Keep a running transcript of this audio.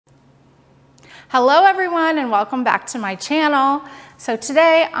Hello everyone and welcome back to my channel. So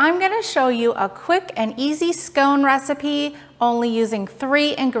today I'm going to show you a quick and easy scone recipe only using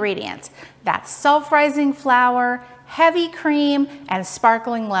 3 ingredients. That's self-rising flour, heavy cream, and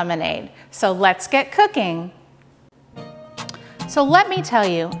sparkling lemonade. So let's get cooking. So let me tell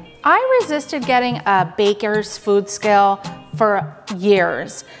you, I resisted getting a baker's food scale for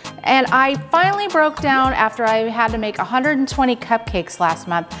years. And I finally broke down after I had to make 120 cupcakes last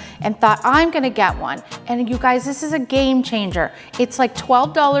month and thought I'm gonna get one. And you guys, this is a game changer. It's like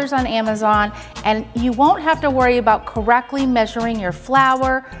 $12 on Amazon and you won't have to worry about correctly measuring your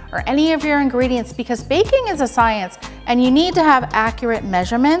flour or any of your ingredients because baking is a science and you need to have accurate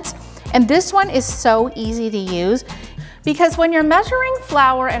measurements. And this one is so easy to use because when you're measuring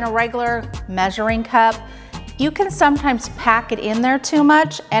flour in a regular measuring cup, you can sometimes pack it in there too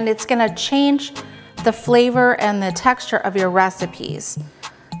much and it's gonna change the flavor and the texture of your recipes.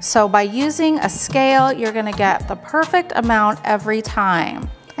 So by using a scale, you're gonna get the perfect amount every time.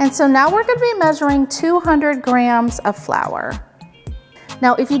 And so now we're gonna be measuring 200 grams of flour.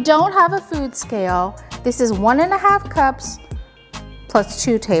 Now, if you don't have a food scale, this is 1.5 cups plus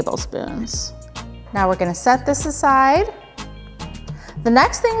 2 tablespoons. Now we're gonna set this aside. The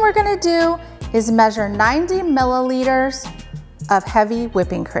next thing we're gonna do is measure 90 milliliters of heavy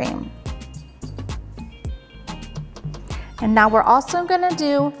whipping cream. And now we're also gonna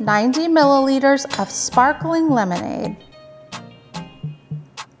do 90 milliliters of sparkling lemonade.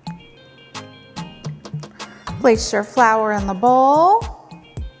 Place your flour in the bowl,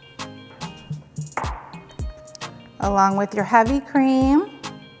 along with your heavy cream.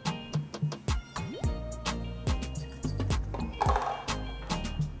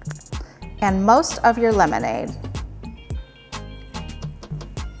 And most of your lemonade.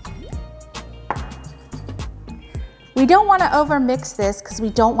 We don't want to overmix this because we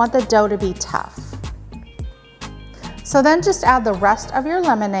don't want the dough to be tough. So then just add the rest of your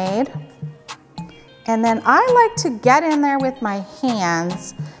lemonade. And then I like to get in there with my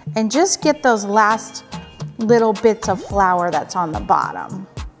hands and just get those last little bits of flour that's on the bottom.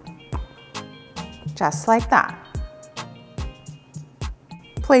 Just like that.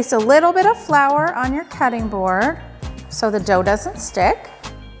 Place a little bit of flour on your cutting board so the dough doesn't stick.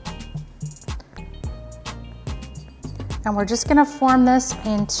 And we're just gonna form this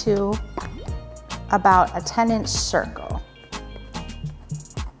into about a 10-inch circle.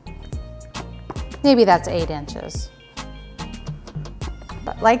 Maybe that's 8 inches,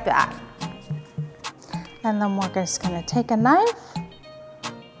 but like that. And then we're just gonna take a knife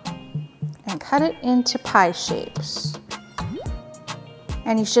and cut it into pie shapes.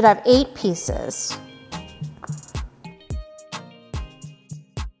 And you should have 8 pieces.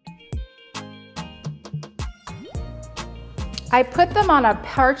 I put them on a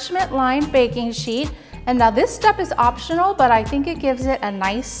parchment lined baking sheet, and now this step is optional, but I think it gives it a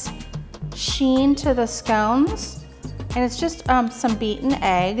nice sheen to the scones. And it's just some beaten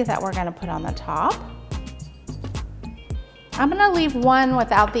egg that we're gonna put on the top. I'm gonna leave one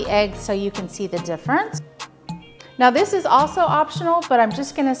without the egg so you can see the difference. Now this is also optional, but I'm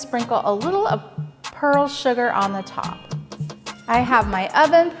just gonna sprinkle a little of pearl sugar on the top. I have my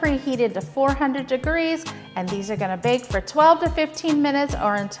oven preheated to 400 degrees, and these are gonna bake for 12 to 15 minutes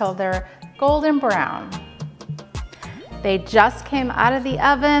or until they're golden brown. They just came out of the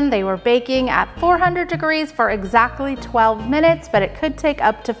oven. They were baking at 400 degrees for exactly 12 minutes, but it could take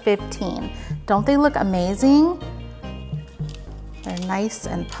up to 15. Don't they look amazing? They're nice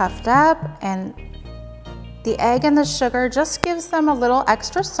and puffed up, and the egg and the sugar just gives them a little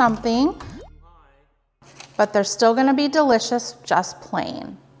extra something, but they're still gonna be delicious just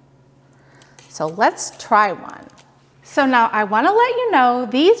plain. So let's try one. So now I wanna let you know,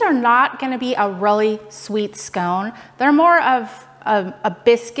 these are not gonna be a really sweet scone. They're more of a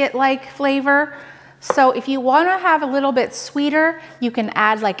biscuit-like flavor. So if you wanna have a little bit sweeter, you can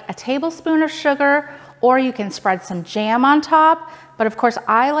add like a tablespoon of sugar, or you can spread some jam on top. But of course,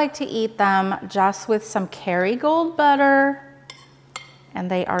 I like to eat them just with some Kerrygold butter,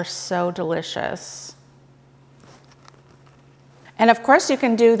 and they are so delicious. And of course, you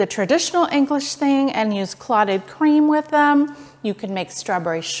can do the traditional English thing and use clotted cream with them. You can make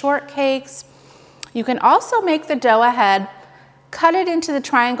strawberry shortcakes. You can also make the dough ahead, cut it into the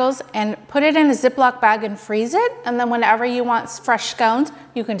triangles and put it in a Ziploc bag and freeze it. And then whenever you want fresh scones,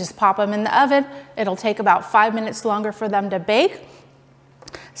 you can just pop them in the oven. It'll take about 5 minutes longer for them to bake.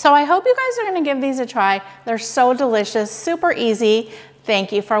 So I hope you guys are gonna give these a try. They're so delicious, super easy.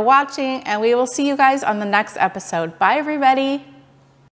 Thank you for watching, and we will see you guys on the next episode. Bye, everybody.